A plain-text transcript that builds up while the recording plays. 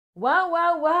Wow,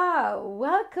 wow, wow.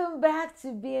 Welcome back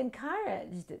to Be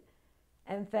Encouraged.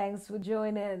 And thanks for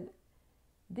joining.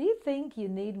 Do you think you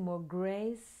need more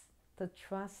grace to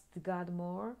trust God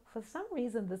more? For some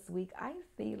reason this week, I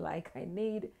feel like I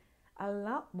need a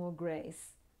lot more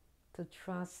grace to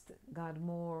trust God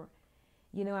more.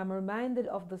 I'm reminded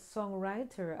of the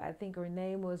songwriter, I think her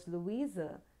name was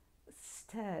Louisa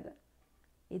Stead.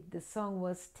 The song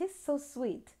was "'Tis So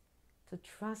Sweet to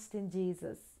Trust in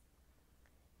Jesus."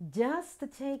 Just to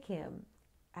take him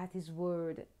at his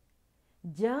word,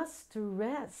 just to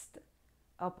rest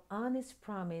upon his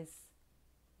promise,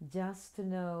 just to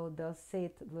know, thus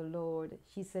saith the Lord.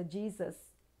 She said, Jesus,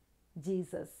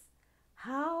 Jesus,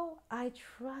 how I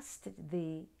trusted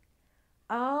thee,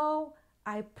 how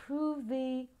I prove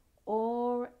thee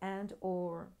o'er and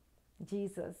o'er.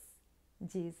 Jesus,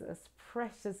 Jesus,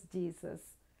 precious Jesus,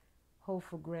 hope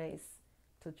for grace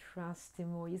to trust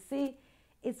him more. You see,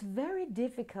 it's very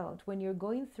difficult when you're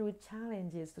going through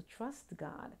challenges to trust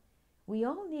God. We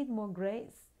all need more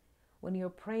grace. When you're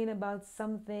praying about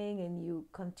something and you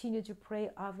continue to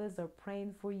pray, others are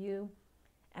praying for you,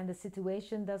 and the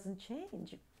situation doesn't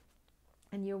change.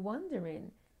 And you're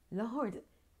wondering, Lord,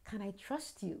 can I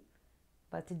trust you?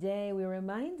 But today we're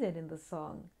reminded in the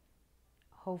song,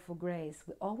 Hope for Grace.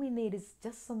 All we need is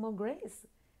just some more grace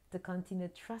to continue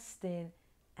trusting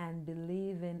and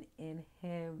believing in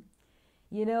Him.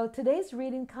 Today's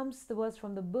reading comes to us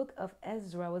from the book of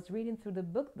Ezra. I was reading through the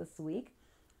book this week,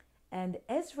 and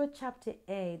Ezra chapter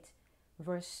 8,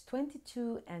 verse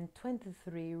 22 and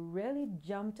 23 really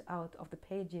jumped out of the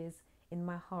pages in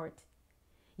my heart.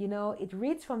 It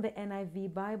reads from the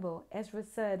NIV Bible. Ezra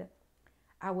said,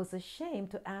 I was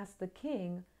ashamed to ask the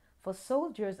king for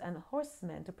soldiers and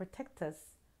horsemen to protect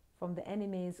us from the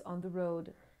enemies on the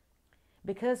road,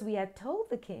 because we had told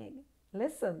the king,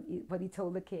 listen what he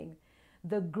told the king,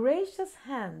 the gracious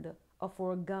hand of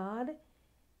our God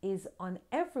is on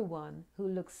everyone who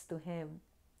looks to him,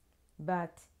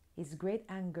 but his great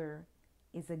anger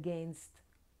is against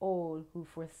all who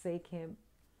forsake him.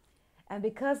 And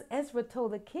because Ezra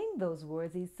told the king those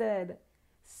words, he said,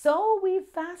 so we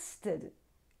fasted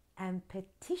and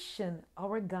petitioned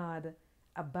our God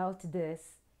about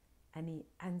this, and he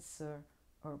answered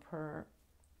our prayer.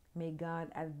 May God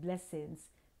add blessings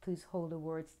to his holy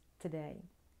words today.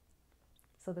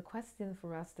 So the question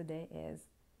for us today is,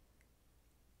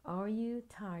 are you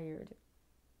tired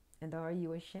and are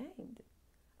you ashamed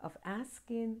of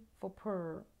asking for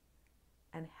prayer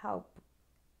and help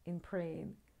in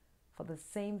praying for the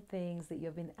same things that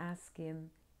you've been asking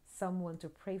someone to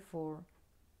pray for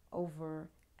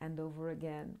over and over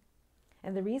again?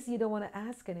 And the reason you don't want to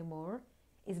ask anymore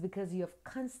is because you have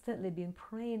constantly been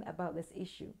praying about this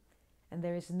issue and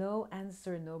there is no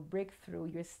answer, no breakthrough.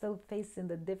 You're still facing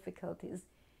the difficulties.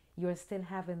 You're still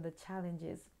having the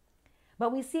challenges.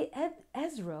 But we see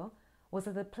Ezra was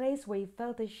at a place where he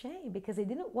felt ashamed because he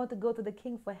didn't want to go to the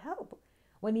king for help.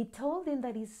 When he told him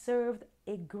that he served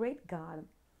a great God,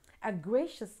 a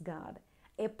gracious God,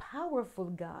 a powerful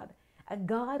God, a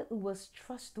God who was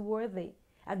trustworthy,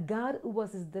 a God who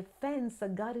was his defense, a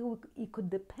God who he could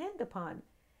depend upon.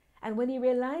 And when he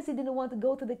realized he didn't want to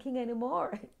go to the king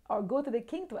anymore or go to the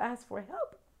king to ask for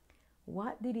help,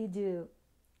 what did he do?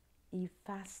 He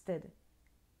fasted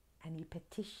and he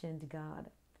petitioned God.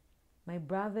 My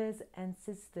brothers and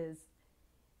sisters,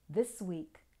 this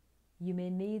week you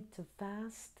may need to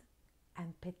fast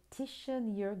and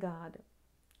petition your God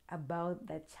about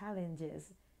the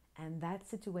challenges and that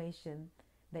situation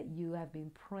that you have been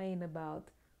praying about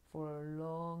for a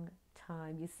long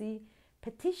time. You see,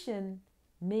 petition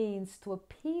means to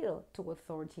appeal to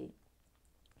authority.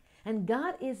 And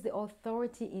God is the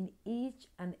authority in each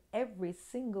and every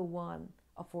single one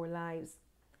of our lives.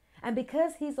 And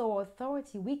because He's our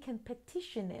authority, we can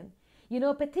petition Him.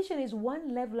 Petition is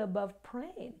one level above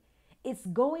praying. It's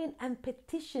going and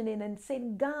petitioning and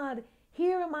saying, God,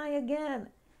 here am I again.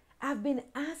 I've been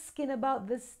asking about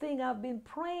this thing. I've been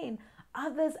praying.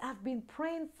 Others have been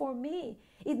praying for me.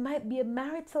 It might be a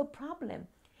marital problem.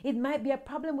 It might be a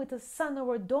problem with a son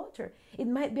or a daughter. It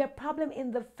might be a problem in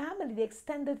the family, the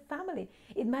extended family.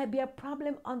 It might be a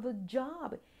problem on the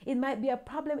job. It might be a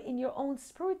problem in your own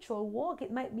spiritual walk.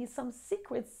 It might be some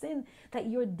secret sin that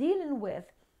you're dealing with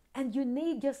and you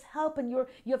need just help, and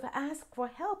you've asked for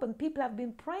help and people have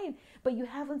been praying, but you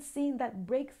haven't seen that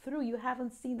breakthrough. You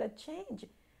haven't seen that change.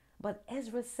 But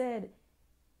Ezra said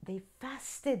they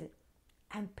fasted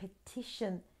and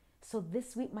petitioned. So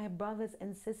this week, my brothers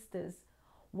and sisters,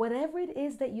 whatever it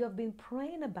is that you have been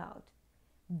praying about,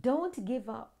 don't give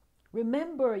up.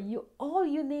 Remember, all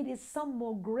you need is some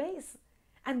more grace.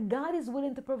 And God is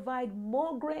willing to provide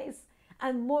more grace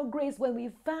and more grace when we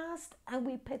fast and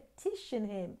we petition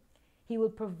Him. He will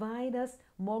provide us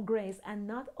more grace. And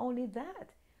not only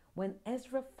that, when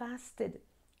Ezra fasted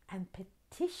and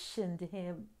petitioned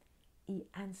Him, He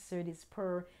answered his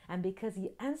prayer. And because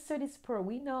He answered his prayer,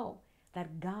 we know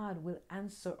that God will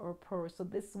answer our prayer. So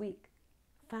this week,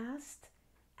 fast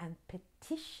and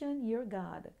petition your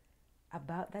God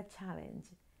about that challenge.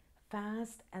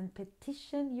 Fast and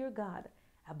petition your God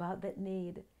about that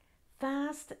need.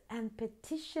 Fast and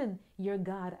petition your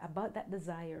God about that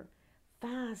desire.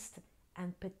 Fast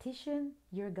and petition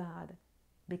your God,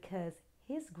 because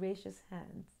His gracious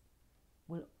hands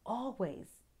will always,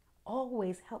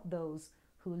 always help those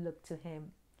who look to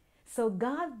Him. So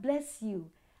God bless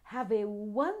you. Have a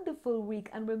wonderful week.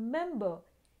 And remember,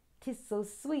 'tis so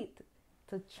sweet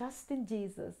to trust in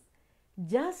Jesus,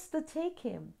 just to take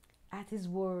Him at His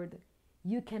word.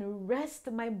 You can rest,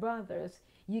 my brothers.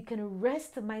 You can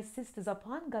rest, my sisters,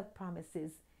 upon God's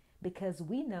promises, because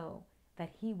we know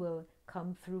that He will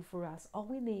come through for us. All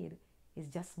we need is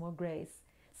just more grace.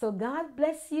 So God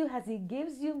bless you as He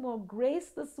gives you more grace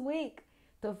this week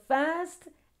to fast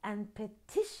and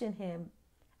petition Him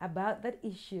about that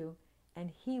issue, and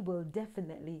He will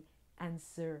definitely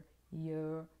answer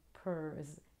your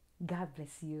prayers. God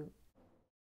bless you.